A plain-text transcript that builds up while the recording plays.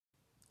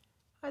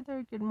Hi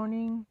there, good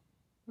morning.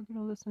 We're going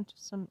to listen to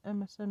some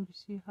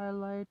MSNBC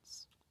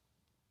highlights.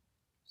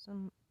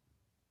 Some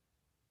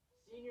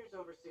Seniors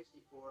over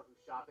 64 who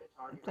shop at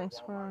Target thanks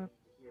or for Walmart a need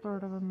to hear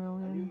third of a this. A new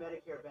million,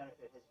 Medicare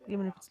benefit has been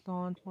even if announced. it's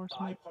law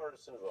enforcement.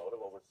 Bipartisan vote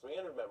of over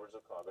 300 members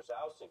of Congress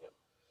ousting him.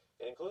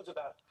 It includes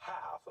about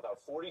half,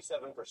 about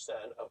 47%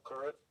 of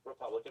current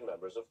Republican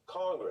members of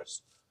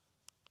Congress,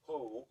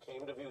 who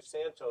came to view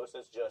Santos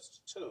as just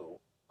too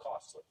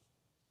costly.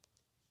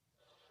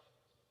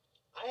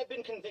 I have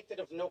been convicted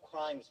of no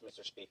crimes,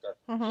 Mr. Speaker.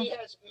 He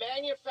has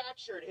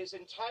manufactured his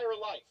entire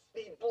life.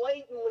 He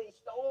blatantly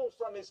stole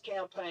from his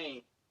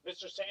campaign.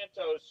 Mr.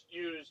 Santos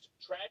used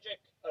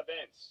tragic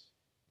events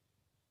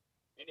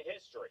in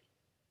history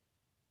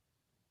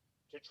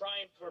to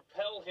try and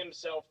propel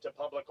himself to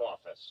public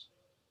office.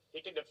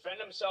 He can defend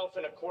himself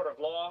in a court of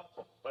law,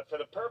 but for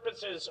the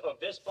purposes of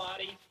this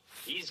body,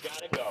 he's got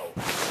to go.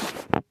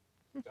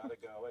 Gotta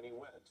go, and he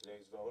went.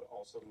 Today's vote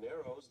also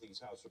narrows these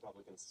House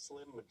Republicans'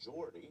 slim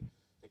majority.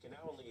 They can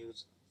now only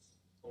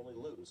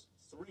lose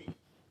 3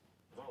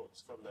 votes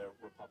from their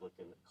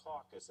Republican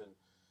caucus, and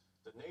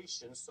the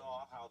nation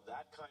saw how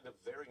that kind of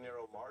very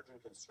narrow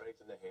margin can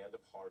strengthen the hand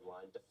of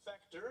hardline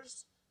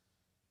defectors.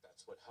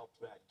 That's what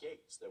helped Matt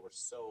Gaetz. There were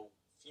so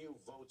few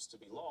votes to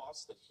be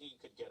lost that he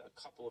could get a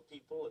couple of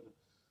people and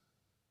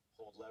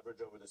hold leverage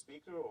over the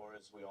speaker, or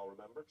as we all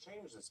remember,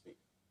 change the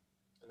speaker.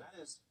 And that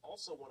is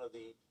also one of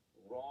the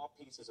raw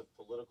pieces of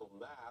political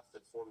math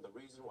that formed the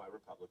reason why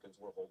Republicans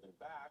were holding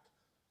back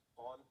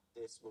on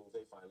this move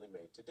they finally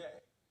made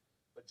today.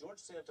 But George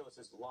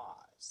Santos's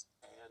lies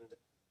and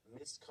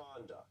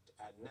misconduct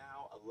and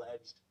now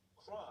alleged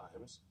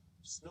crimes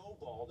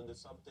snowballed into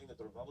something that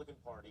the Republican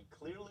Party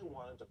clearly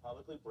wanted to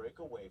publicly break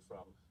away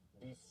from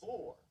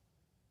before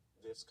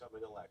this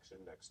coming election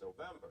next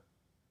November.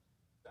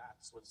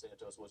 That's when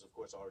Santos was, of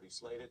course, already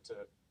slated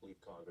to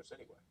leave Congress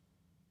anyway.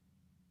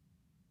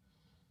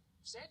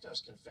 Santos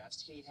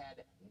confessed he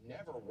had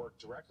never worked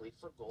directly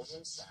for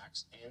Goldman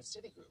Sachs and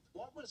Citigroup.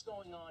 What was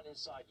going on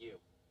inside you?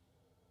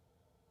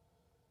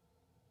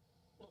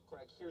 Look,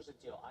 Greg, here's the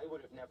deal. I would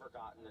have never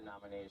gotten the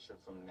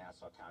nomination from the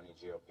Nassau County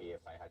GOP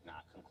if I had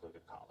not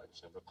concluded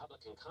college. A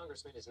Republican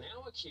congressman is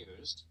now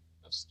accused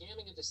of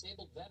scamming a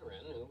disabled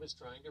veteran who was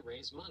trying to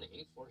raise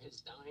money for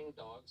his dying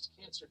dog's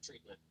cancer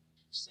treatment.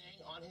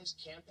 Saying on his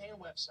campaign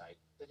website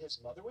that his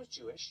mother was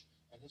Jewish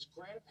and his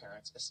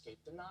grandparents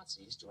escaped the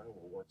Nazis during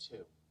World War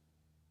II.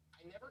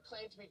 I never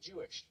claimed to be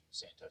Jewish,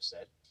 Santos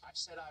said. I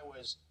said I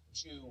was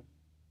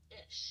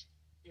Jew-ish.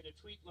 In a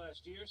tweet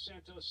last year,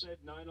 Santos said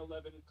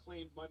 9/11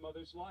 claimed my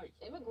mother's life.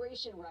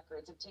 Immigration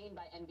records obtained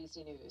by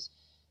NBC News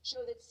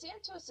show that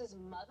Santos's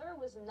mother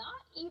was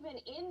not even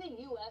in the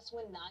U.S.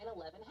 when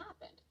 9/11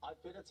 happened. I've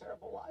been a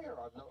terrible liar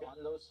on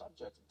those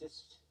subjects.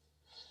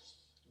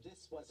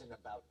 This wasn't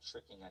about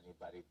tricking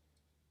anybody.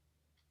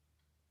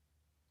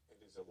 It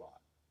is a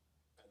lot.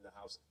 And the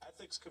House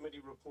Ethics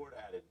Committee report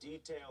added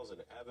details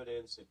and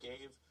evidence. It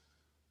gave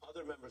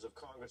other members of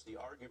Congress the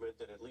argument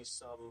that at least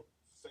some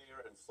fair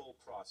and full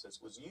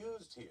process was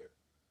used here.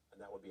 And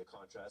that would be a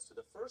contrast to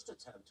the first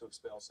attempt to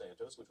expel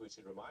Santos, which we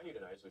should remind you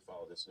tonight as we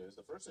follow this news.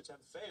 The first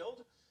attempt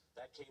failed.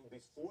 That came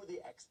before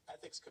the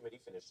Ethics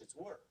Committee finished its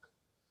work.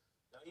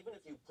 Now, even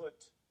if you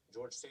put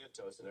George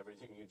Santos and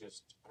everything you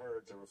just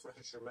heard to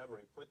refresh your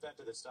memory, put that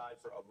to the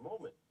side for a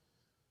moment.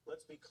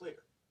 Let's be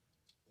clear.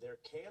 There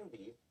can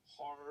be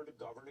hard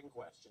governing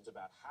questions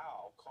about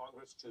how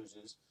Congress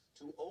chooses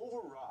to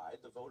override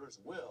the voters'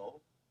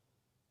 will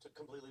to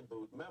completely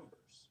boot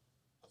members.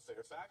 A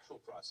fair factual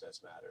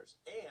process matters,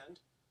 and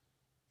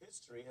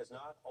history has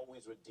not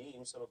always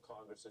redeemed some of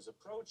Congress's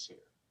approach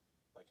here,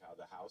 like how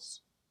the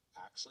House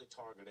actually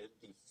targeted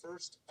the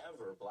first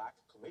ever black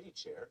committee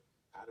chair,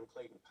 Adam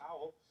Clayton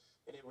Powell,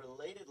 in a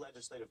related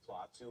legislative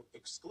plot to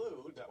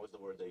exclude, that was the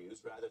word they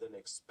used, rather than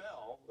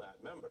expel that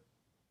member.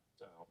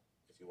 So,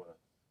 if you want to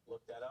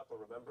look that up or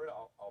remember it,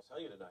 I'll tell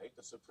you tonight,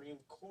 the Supreme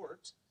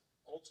Court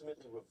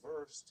ultimately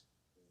reversed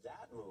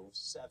that move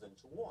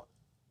 7-1.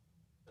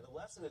 And the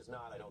lesson is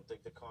not, I don't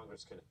think, that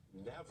Congress can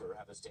never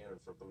have a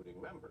standard for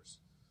booting members,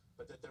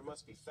 but that there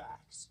must be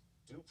facts,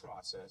 due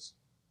process,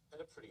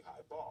 and a pretty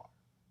high bar.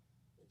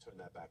 And turn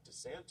that back to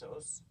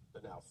Santos,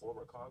 the now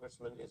former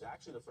congressman, is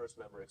actually the first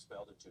member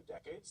expelled in 2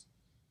 decades,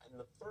 and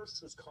the first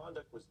whose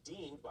conduct was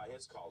deemed by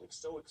his colleagues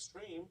so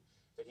extreme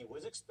that he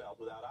was expelled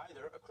without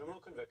either a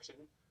criminal conviction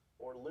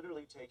or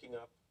literally taking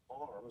up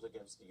arms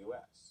against the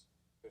U.S.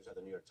 Here's how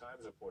the New York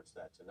Times reports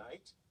that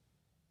tonight.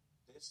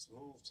 This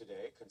move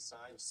today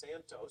consigns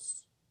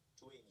Santos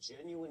to a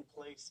genuine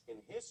place in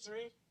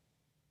history,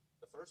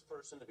 the first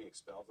person to be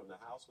expelled from the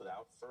House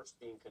without first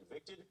being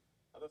convicted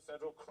of a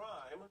federal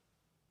crime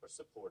for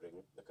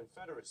supporting the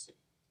Confederacy.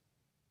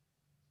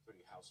 3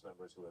 House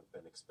members who have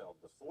been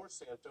expelled before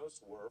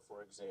Santos were,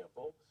 for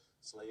example,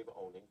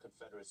 slave-owning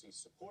Confederacy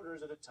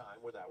supporters at a time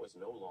where that was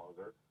no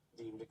longer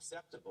deemed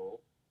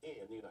acceptable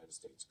in the United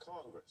States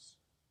Congress.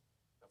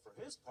 Now, for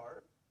his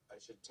part, I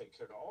should take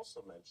care to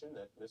also mention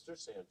that Mr.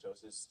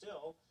 Santos is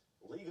still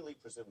legally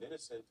presumed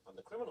innocent on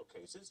the criminal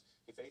cases.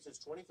 He faces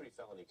 23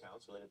 felony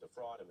counts related to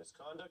fraud and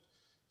misconduct,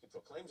 He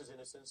proclaims his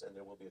innocence, and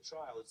there will be a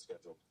trial. It's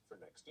scheduled for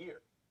next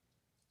year.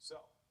 So,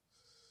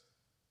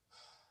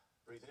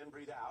 breathe in,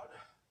 breathe out.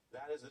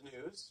 That is the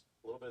news,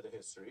 a little bit of the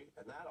history,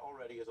 and that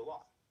already is a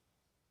lot.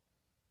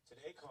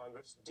 Today,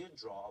 Congress did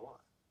draw a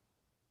line,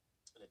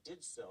 and it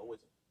did so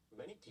with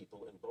many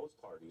people in both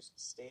parties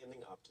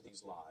standing up to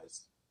these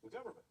lies in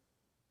government.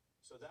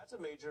 So that's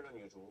a major and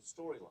unusual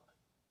storyline.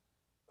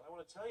 But I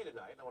want to tell you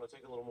tonight, and I want to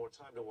take a little more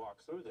time to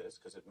walk through this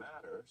because it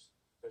matters,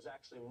 there's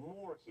actually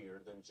more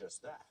here than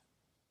just that.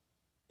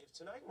 If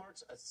tonight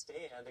marks a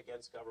stand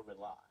against government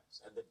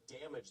lies and the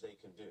damage they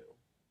can do,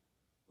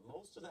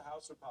 most of the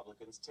House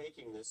Republicans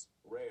taking this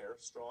rare,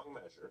 strong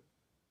measure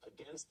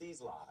against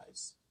these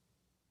lies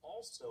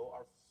also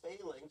are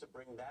failing to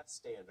bring that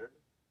standard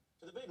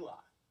to the big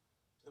lie,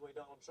 to the way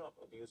Donald Trump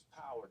abused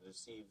power to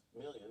deceive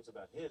millions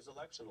about his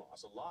election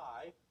loss, a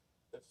lie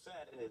that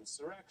fed an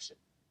insurrection.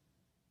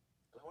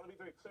 And I want to be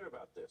very clear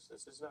about this.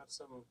 This is not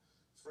some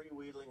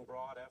freewheeling,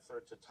 broad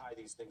effort to tie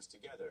these things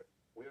together.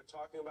 We are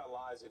talking about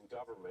lies in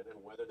government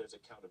and whether there's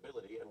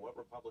accountability and what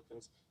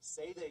Republicans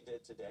say they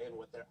did today and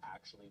what they're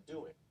actually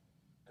doing.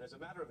 And as a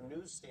matter of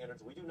news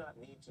standards, we do not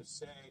need to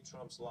say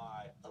Trump's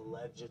lie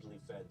allegedly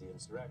fed the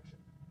insurrection.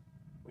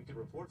 We can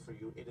report for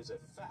you it is a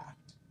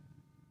fact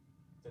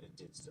that it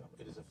did so.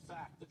 It is a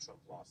fact that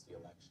Trump lost the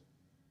election.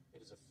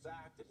 It is a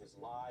fact that his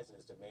lies and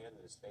his demand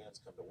that his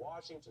fans come to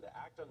Washington to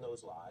act on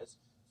those lies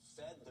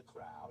fed the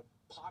crowd,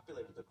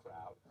 populated the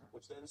crowd,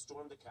 which then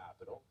stormed the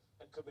Capitol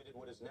and committed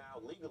what is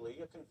now legally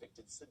a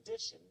convicted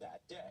sedition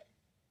that day.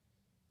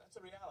 That's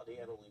a reality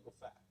and a legal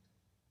fact.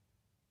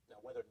 Now,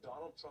 whether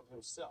Donald Trump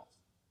himself,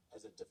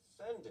 as a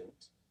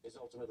defendant, is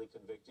ultimately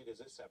convicted is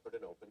a separate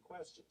and open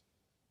question.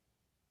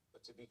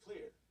 But to be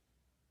clear,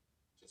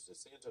 just as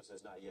Santos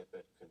has not yet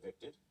been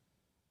convicted,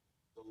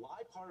 the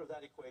lie part of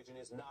that equation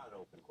is not an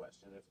open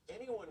question. If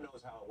anyone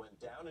knows how it went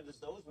down, it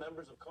is those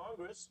members of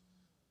Congress,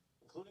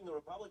 including the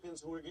Republicans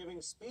who were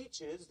giving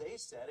speeches, they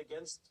said,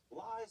 against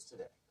lies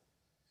today.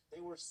 They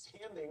were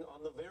standing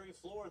on the very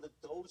floor that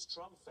those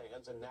Trump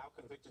fans, and now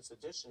convicted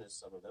seditionists,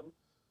 some of them,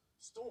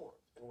 stormed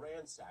and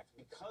ransacked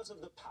because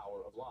of the power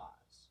of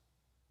lies.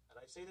 And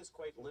I say this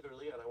quite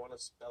literally, and I want to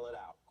spell it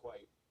out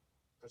quite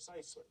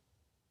precisely.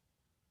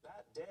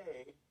 That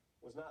day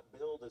was not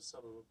billed as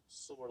some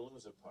sore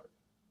loser party.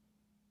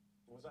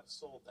 It was not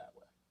sold that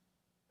way.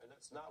 And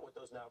that's not what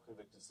those now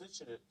convicted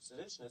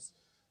seditionists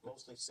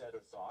mostly said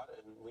or thought,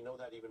 and we know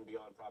that even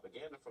beyond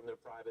propaganda from their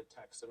private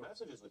texts and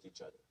messages with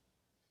each other.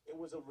 It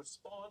was a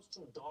response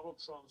to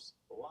Donald Trump's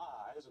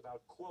lies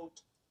about,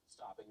 quote,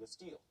 stopping the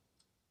steal.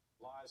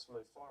 Lies from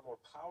a far more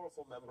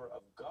powerful member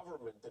of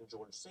government than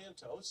George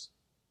Santos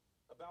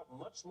about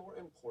much more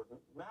important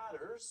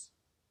matters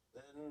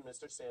than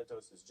Mr.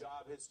 Santos's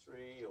job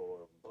history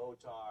or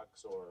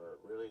Botox or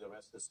really the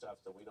rest of the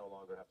stuff that we no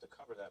longer have to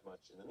cover that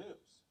much in the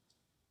news.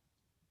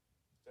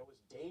 There was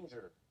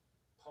danger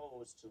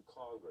posed to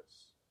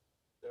Congress.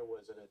 There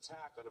was an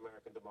attack on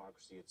American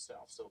democracy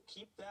itself. So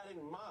keep that in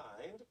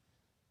mind,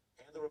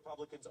 and the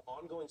Republicans'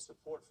 ongoing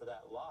support for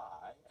that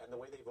lie and the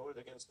way they voted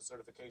against the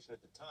certification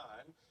at the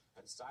time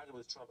and sided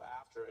with Trump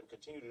after and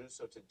continue to do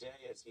so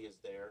today as he is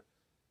their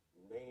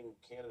main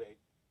candidate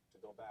to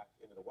go back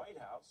into the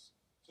White House.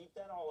 Keep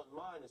that all in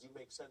mind as you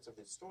make sense of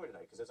this story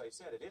tonight, because as I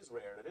said, it is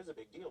rare and it is a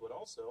big deal, but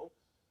also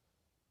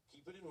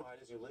keep it in mind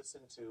as you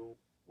listen to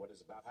what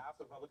is about half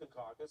the Republican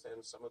caucus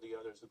and some of the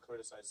others who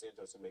criticized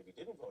Santos and maybe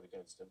didn't vote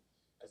against him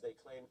as they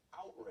claim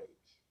outrage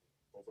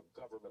over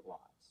government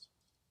lies.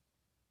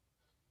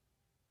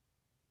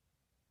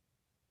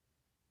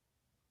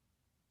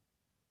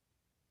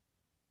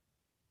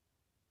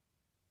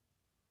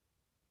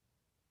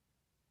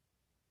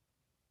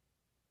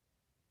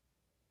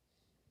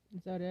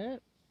 Is that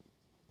it?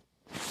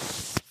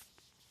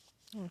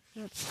 Oh,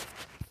 shit.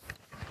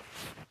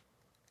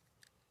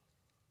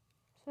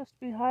 This has to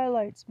be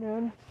highlights,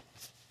 man.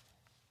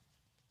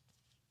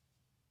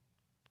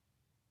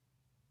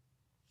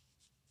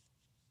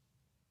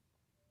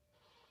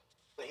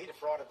 He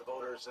defrauded the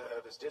voters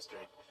of his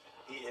district.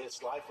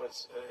 His life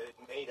was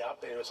made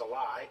up, and it was a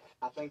lie.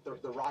 I think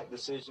the right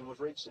decision was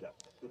reached today.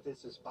 That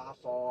this is by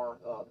far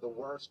the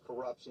worst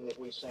corruption that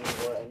we've seen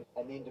where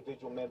an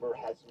individual member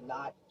has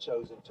not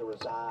chosen to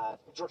resign.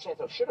 George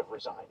Santos should have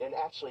resigned, and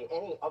actually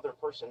any other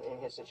person in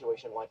his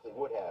situation likely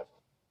would have.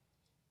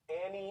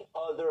 Any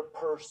other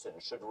person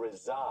should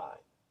resign.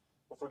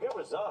 Well, forget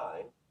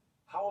resign.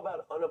 How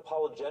about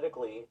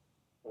unapologetically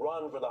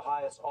run for the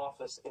highest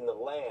office in the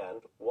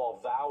land while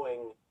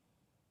vowing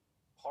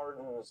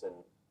pardons and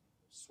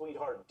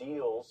sweetheart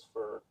deals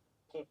for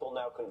people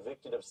now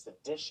convicted of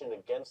sedition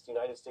against the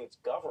United States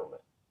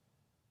government?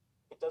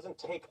 It doesn't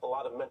take a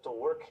lot of mental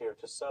work here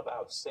to sub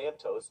out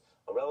Santos,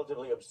 a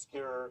relatively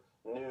obscure,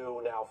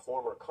 new, now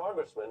former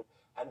congressman,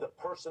 and the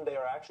person they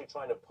are actually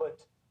trying to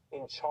put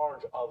in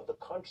charge of the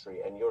country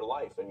and your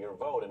life and your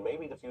vote and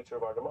maybe the future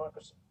of our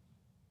democracy.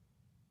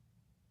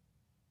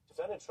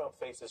 Defendant Trump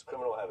faces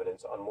criminal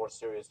evidence on more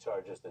serious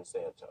charges than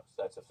Santos.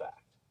 That's a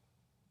fact.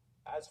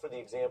 As for the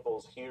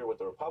examples here with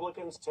the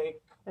Republicans,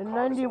 take And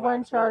Congressman 91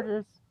 Max Miller.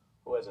 charges.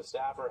 who as a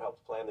staffer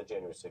helped plan the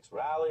January 6th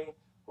rally,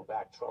 who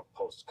backed Trump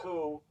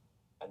post-coup,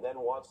 and then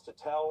wants to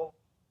tell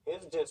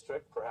his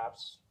district,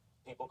 perhaps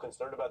people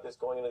concerned about this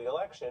going into the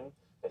election,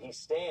 that he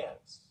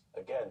stands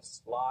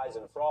against lies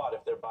and fraud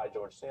if they're by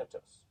George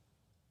Santos.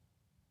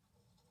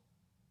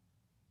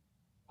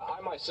 I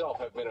myself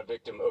have been a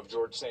victim of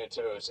George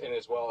Santos and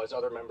as well as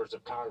other members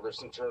of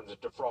Congress in terms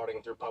of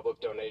defrauding through public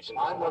donations.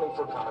 I'm running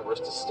for Congress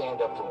to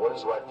stand up for what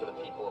is right for the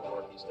people of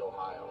Northeast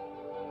Ohio.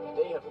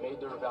 They have made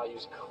their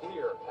values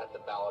clear at the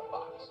ballot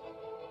box.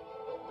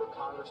 Their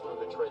congressman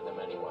betrayed them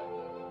anyway.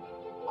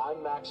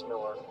 I'm Max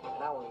Miller,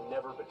 and I will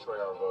never betray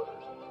our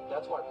voters.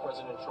 That's why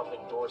President Trump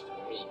endorsed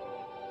me.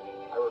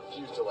 I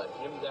refuse to let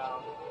him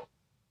down.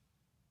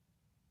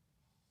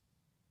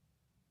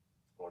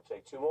 Or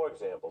take two more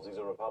examples. These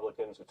are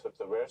Republicans who took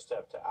the rare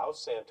step to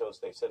oust Santos,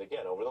 they said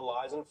again, over the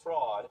lies and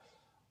fraud,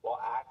 while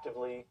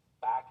actively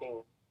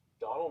backing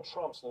Donald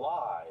Trump's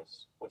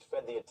lies, which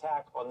fed the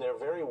attack on their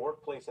very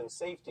workplace and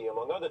safety,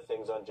 among other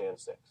things, on Jan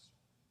 6.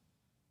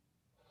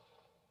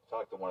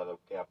 Talked to one of the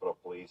Capitol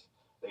Police.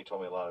 They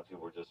told me a lot of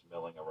people were just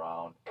milling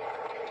around.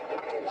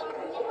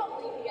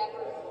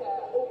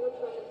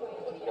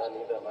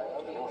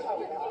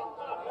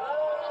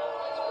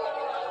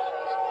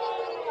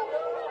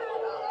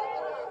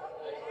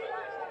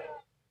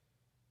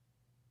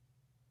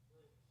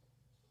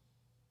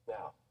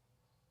 Now,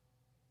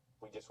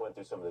 we just went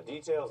through some of the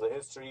details, the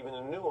history, even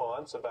the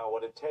nuance about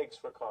what it takes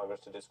for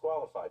Congress to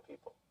disqualify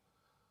people.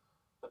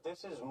 But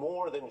this is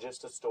more than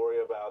just a story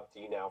about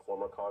the now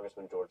former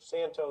Congressman George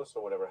Santos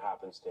or whatever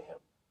happens to him.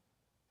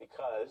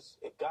 Because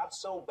it got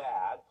so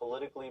bad,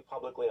 politically,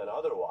 publicly, and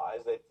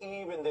otherwise, that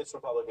even this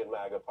Republican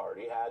MAGA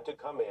party had to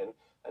come in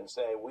and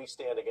say, we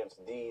stand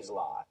against these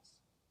lies.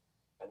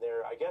 And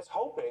they're, I guess,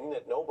 hoping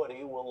that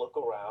nobody will look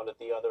around at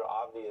the other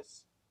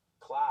obvious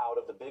cloud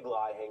of the big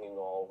lie hanging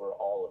over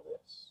all of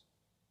this.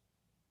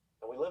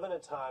 And we live in a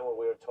time where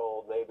we're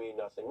told maybe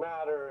nothing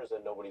matters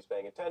and nobody's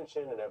paying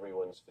attention and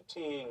everyone's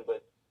fatigued,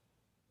 but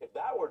if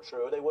that were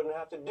true, they wouldn't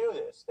have to do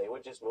this. They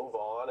would just move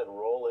on and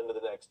roll into the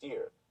next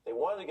year. They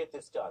wanted to get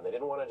this done. They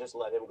didn't want to just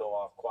let him go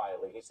off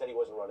quietly. He said he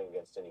wasn't running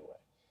against anyway.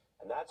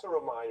 And that's a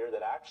reminder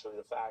that actually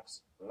the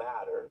facts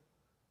matter,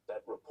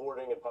 that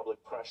reporting and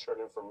public pressure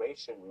and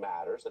information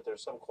matters, that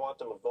there's some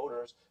quantum of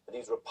voters that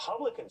these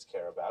Republicans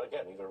care about.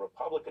 Again, these are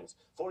Republicans,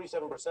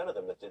 47% of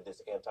them that did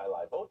this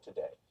anti-lie vote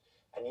today.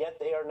 And yet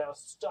they are now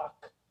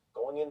stuck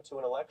going into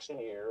an election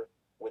year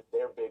with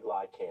their big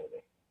lie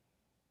candidate.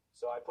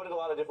 So I put it a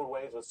lot of different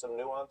ways with some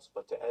nuance,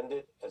 but to end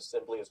it as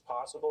simply as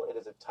possible, it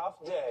is a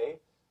tough day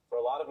for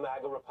a lot of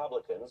MAGA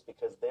Republicans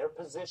because their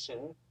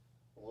position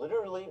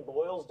literally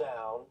boils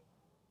down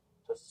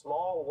to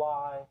small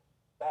lie,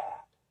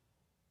 bad.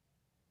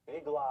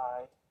 Big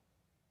lie,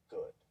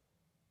 good.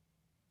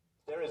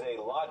 There is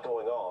a lot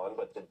going on,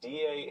 but the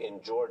DA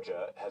in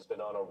Georgia has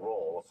been on a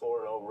roll, a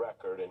 4-0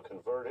 record in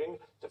converting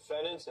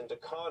defendants into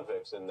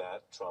convicts in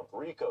that Trump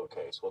RICO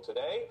case. Well,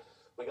 today,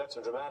 we got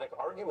some dramatic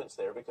arguments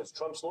there because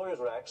Trump's lawyers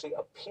were actually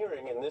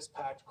appearing in this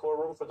packed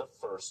courtroom for the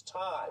first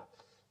time.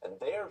 And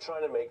they are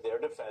trying to make their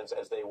defense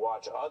as they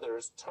watch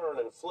others turn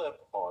and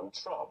flip on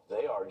Trump.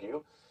 They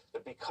argue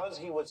that because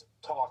he was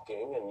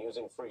talking and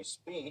using free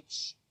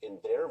speech, in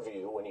their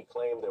view, when he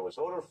claimed there was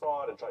voter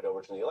fraud and tried to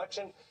overturn the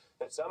election,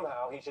 that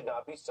somehow he should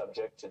not be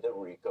subject to the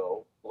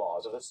RICO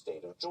laws of the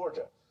state of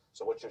Georgia.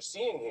 So what you're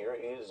seeing here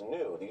is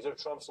new. These are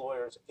Trump's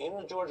lawyers in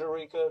the Georgia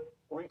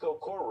RICO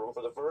courtroom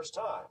for the first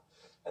time.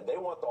 And they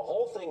want the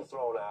whole thing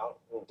thrown out.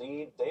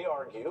 Indeed, they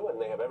argue,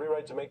 and they have every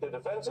right to make their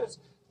defenses,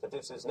 that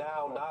this is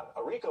now not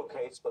a RICO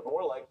case, but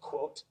more like,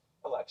 quote,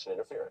 election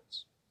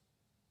interference.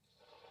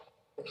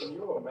 Can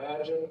you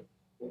imagine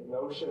the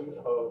notion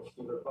of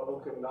the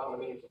Republican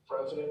nominee for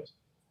president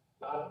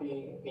not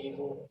being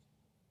able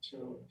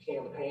to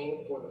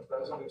campaign for the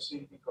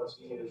presidency because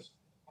he is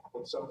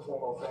in some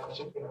form or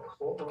fashion in a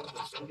courtroom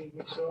defending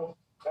himself?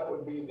 That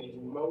would be the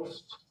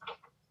most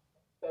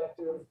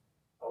effective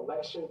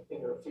election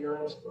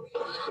interference for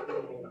history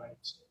in the United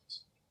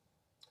States.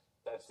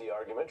 That's the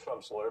argument.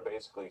 Trump's lawyer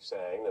basically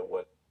saying that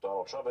what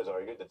Donald Trump has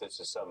argued, that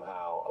this is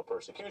somehow a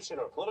persecution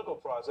or a political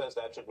process,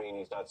 that should mean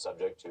he's not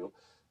subject to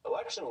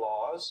election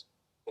laws.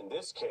 In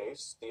this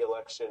case, the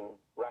election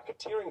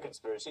racketeering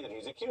conspiracy that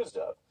he's accused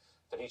of,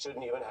 that he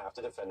shouldn't even have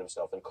to defend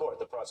himself in court.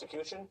 The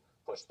prosecution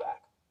pushed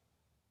back.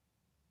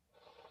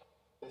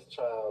 This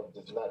trial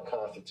does not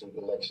constitute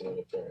election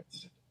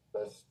interference.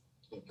 Let's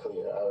be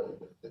clear.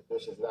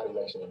 This is not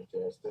election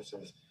interference. This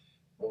is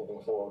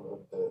moving forward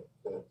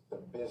with the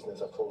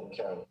business of Fulton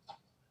County.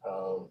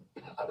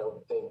 I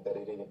don't think that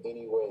it in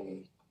any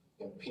way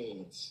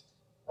impedes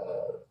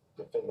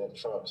defendant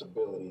Trump's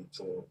ability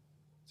to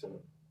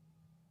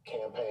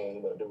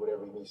campaign or do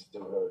whatever he needs to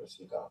do in order to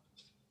seek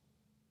office.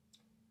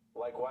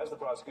 Likewise, the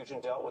prosecution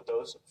dealt with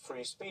those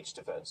free speech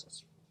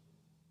defenses.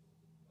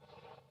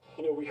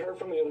 You know, we heard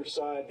from the other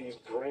side these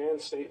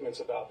grand statements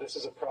about this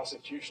is a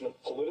prosecution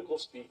of political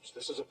speech,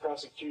 this is a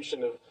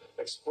prosecution of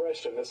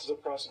expression, this is a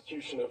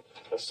prosecution of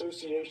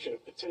association,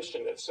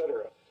 petition,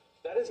 etc.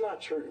 That is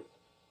not true.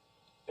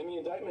 And the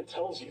indictment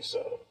tells you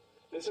so.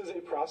 This is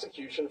a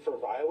prosecution for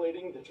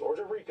violating the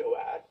Georgia RICO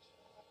Act,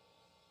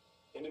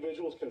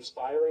 individuals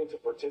conspiring to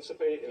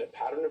participate in a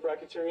pattern of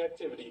racketeering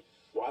activity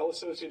while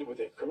associated with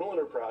a criminal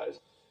enterprise.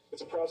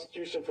 It's a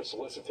prosecution for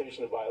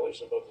solicitation and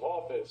violation of oath of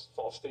office,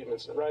 false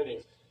statements in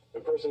writing,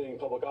 impersonating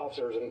public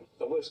officers, and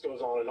the list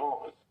goes on and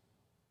on.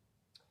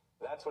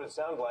 That's what it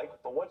sounds like,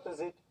 but what does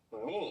it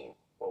mean?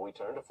 Well, we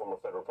turn to former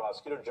federal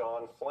prosecutor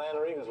John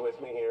Flannery, who's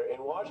with me here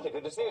in Washington.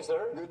 Good to see you,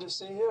 sir. Good to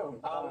see you.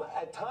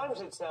 At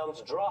times it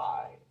sounds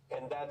dry,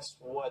 and that's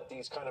what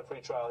these kind of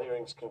pretrial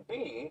hearings can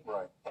be.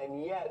 Right.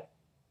 And yet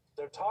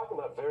they're talking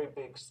about very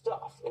big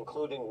stuff,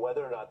 including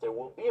whether or not there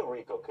will be a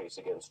RICO case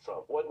against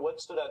Trump. What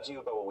stood out to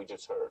you about what we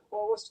just heard?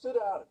 Well, what stood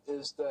out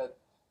is that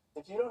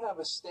if you don't have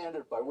a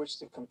standard by which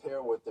to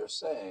compare what they're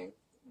saying,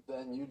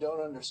 then you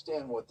don't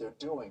understand what they're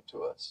doing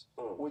to us,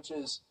 which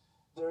is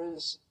there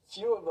is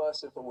few of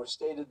us, if it were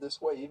stated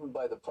this way, even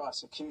by the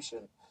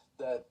prosecution,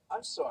 that,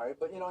 I'm sorry,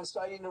 but,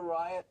 inciting a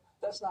riot,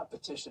 that's not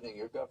petitioning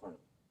your government.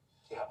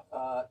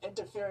 Yeah.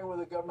 Interfering with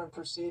a government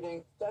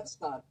proceeding, that's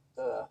not,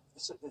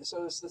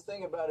 so it's the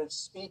thing about it's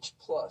speech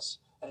plus,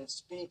 and it's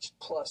speech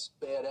plus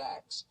bad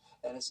acts.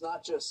 And it's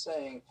not just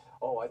saying,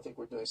 oh, I think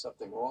we're doing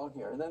something wrong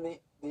here. And then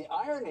the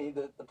irony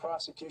that the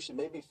prosecution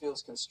maybe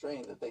feels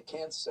constrained that they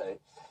can't say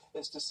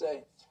is to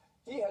say,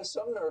 he has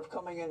some nerve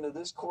coming into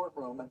this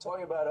courtroom and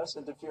talking about us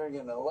interfering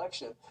in an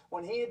election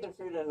when he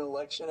interfered in an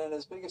election and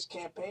his biggest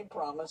campaign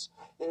promise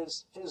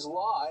is his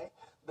lie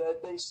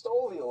that they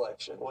stole the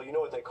election. Well, you know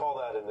what they call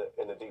that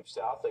in the Deep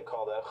South? They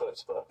call that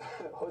chutzpah.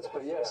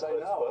 Chutzpah, yes, Yeah, I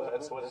know.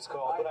 That's what it's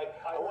called.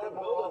 But I want to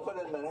build more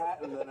often in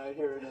Manhattan than I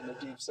hear it in the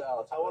Deep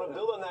South. I want to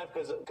build on that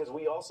because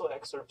we also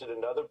excerpted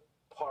another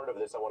part of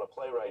this I want to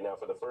play right now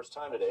for the first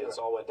time today. Sure. This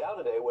all went down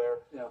today where,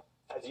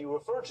 as you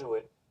refer to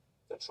it,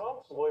 the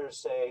Trump lawyers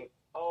say,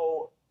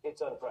 oh, it's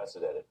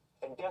unprecedented.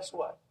 And guess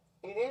what?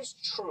 It is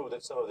true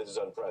that some of this is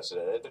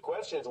unprecedented. The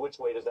question is, which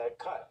way does that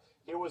cut?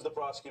 Here was the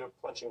prosecutor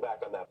punching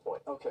back on that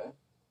point. Okay.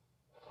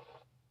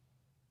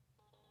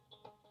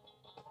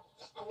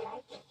 I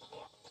like it.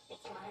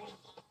 It's mine.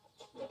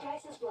 The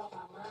prices blow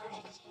my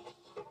mind.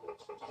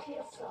 I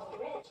feel so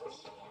rich.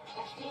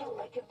 I feel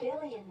like a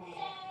billionaire.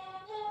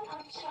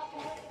 I'm shopping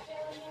like a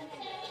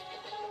billionaire.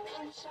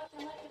 I'm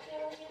shopping like a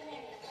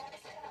billionaire.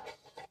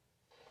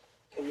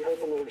 And we heard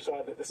from the other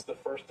side that this is the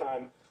first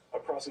time a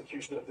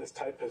prosecution of this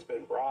type has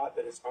been brought,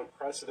 that it's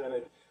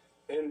unprecedented,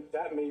 and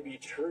that may be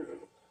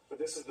true, but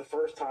this is the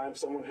first time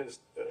someone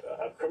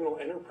a criminal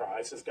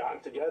enterprise has gotten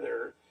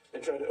together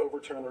and tried to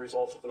overturn the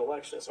results of an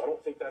election. So I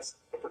don't think that's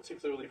a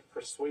particularly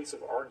persuasive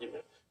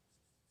argument.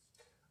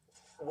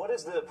 What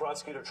is the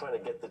prosecutor trying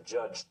to get the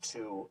judge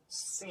to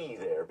see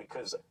there?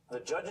 Because the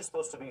judge is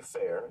supposed to be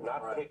fair,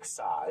 not pick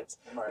sides.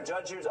 Right. The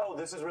judge hears, oh,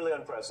 this is really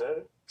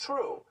unprecedented.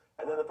 True.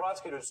 And then the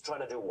prosecutor is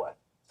trying to do what?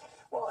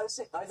 Well,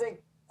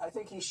 I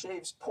think he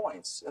shaves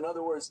points. In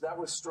other words, that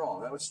was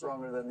strong. That was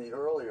stronger than the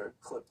earlier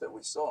clip that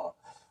we saw.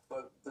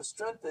 But the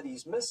strength that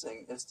he's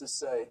missing is to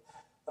say,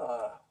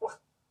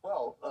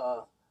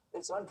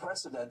 it's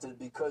unprecedented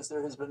because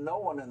there has been no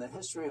one in the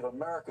history of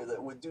America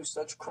that would do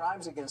such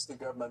crimes against the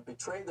government,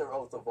 betray their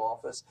oath of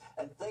office,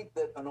 and think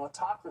that an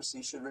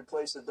autocracy should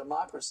replace a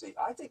democracy.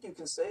 I think you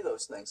can say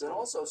those things. And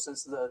also,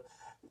 since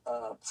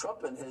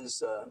Trump and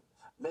his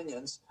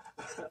minions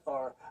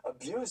are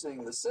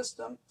abusing the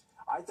system,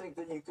 I think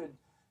that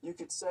you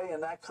could say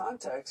in that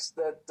context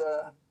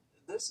that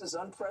this is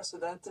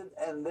unprecedented,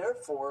 and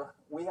therefore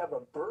we have a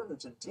burden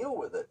to deal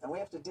with it, and we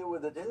have to deal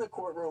with it in the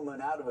courtroom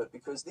and out of it,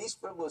 because these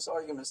frivolous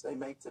arguments they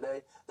make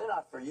today, they're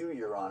not for you,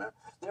 Your Honor.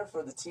 They're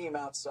for the team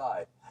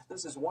outside.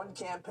 This is one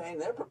campaign.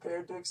 They're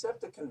prepared to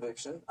accept a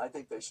conviction. I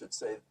think they should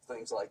say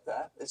things like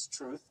that. It's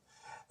truth.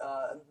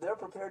 They're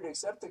prepared to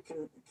accept a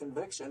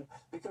conviction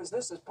because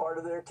this is part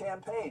of their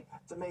campaign,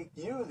 to make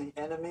you the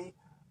enemy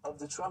of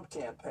the Trump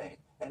campaign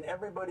and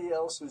everybody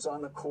else who's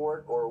on the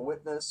court or a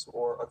witness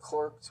or a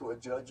clerk to a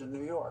judge in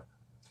New York.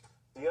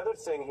 The other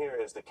thing here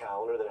is the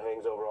calendar that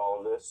hangs over all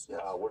of this. Yes.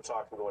 We're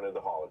talking going into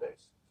the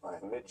holidays.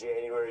 Right.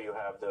 Mid-January, you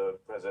have the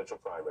presidential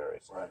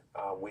primaries. Right.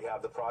 We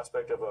have the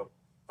prospect of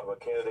a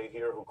candidate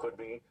here who could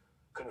be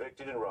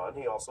convicted and run.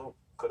 He also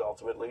could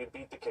ultimately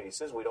beat the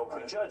cases. We don't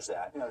prejudge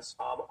that. Yes.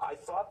 I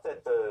thought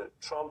that the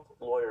Trump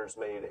lawyers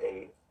made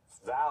a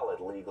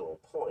valid legal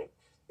point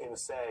in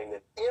saying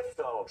that if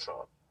Donald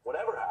Trump,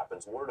 whatever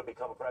happens, were to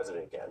become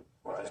president again,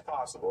 which is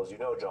possible, as you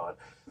know, John,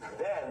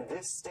 then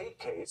this state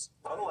case,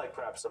 unlike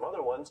perhaps some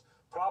other ones,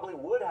 probably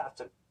would have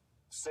to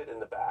sit in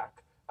the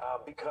back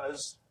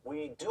because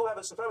we do have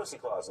a supremacy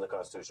clause in the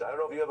Constitution. I don't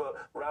know if you have a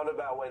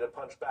roundabout way to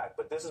punch back,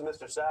 but this is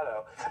Mr.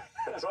 Sato,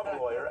 the Trump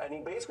lawyer, and he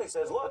basically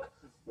says, look,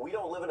 we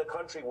don't live in a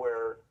country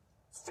where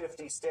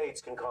 50 states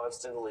can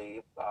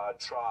constantly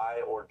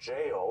try or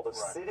jail the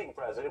sitting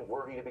president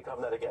were he to become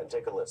that again.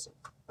 Take a listen.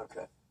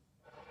 Okay.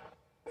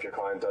 If your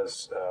client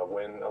does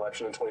win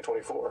election in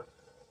 2024,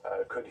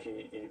 could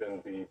he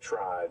even be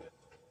tried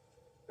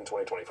in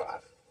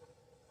 2025?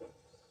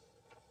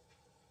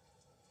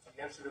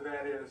 The answer to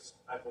that is,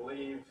 I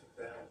believe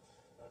that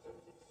the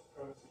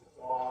supremacy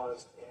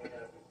clause and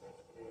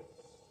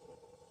its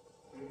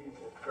duty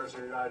to the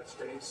President of the United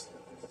States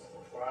that this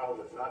trial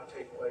would not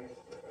take place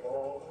at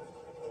all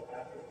until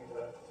after he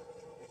left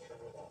his term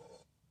of office.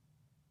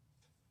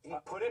 He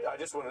put it,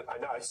 I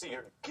know, I see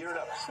you're geared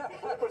up. He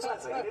put it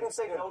precisely. He didn't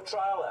say no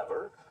trial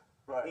ever.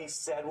 Right. He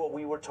said what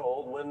we were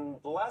told when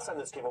the last time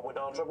this came up when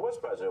Donald Trump was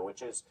president,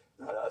 which is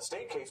a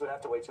state case would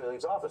have to wait till he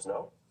leaves office,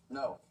 no?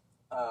 No.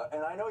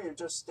 And I know you're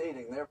just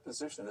stating their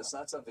position. It's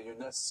not something you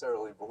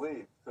necessarily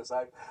believe, because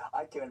I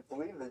can't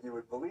believe that you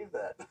would believe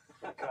that.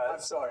 I'm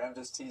sorry, I'm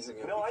just teasing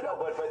you. No, I know,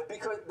 but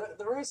because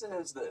the reason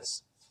is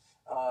this.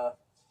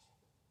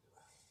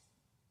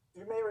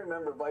 You may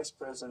remember Vice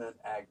President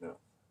Agnew.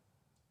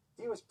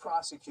 He was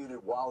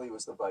prosecuted while he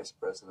was the vice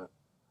president.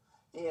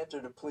 He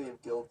entered a plea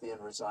of guilty and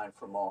resigned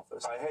from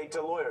office. I hate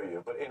to lawyer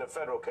you, but in a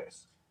federal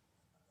case.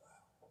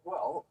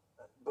 Well,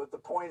 but the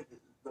point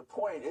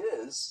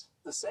is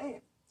the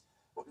same.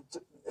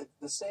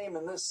 The same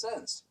in this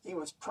sense. He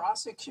was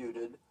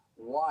prosecuted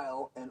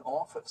while in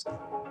office.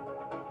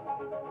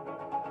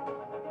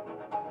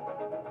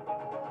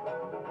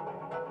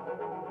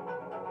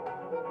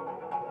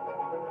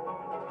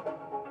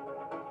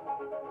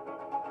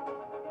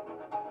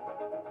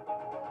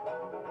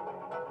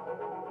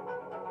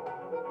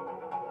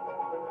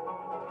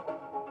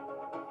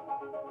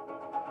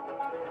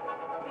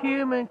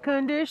 Human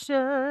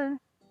condition.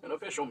 An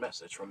official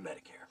message from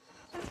Medicare.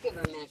 Let's give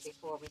her a minute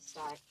before we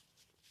start.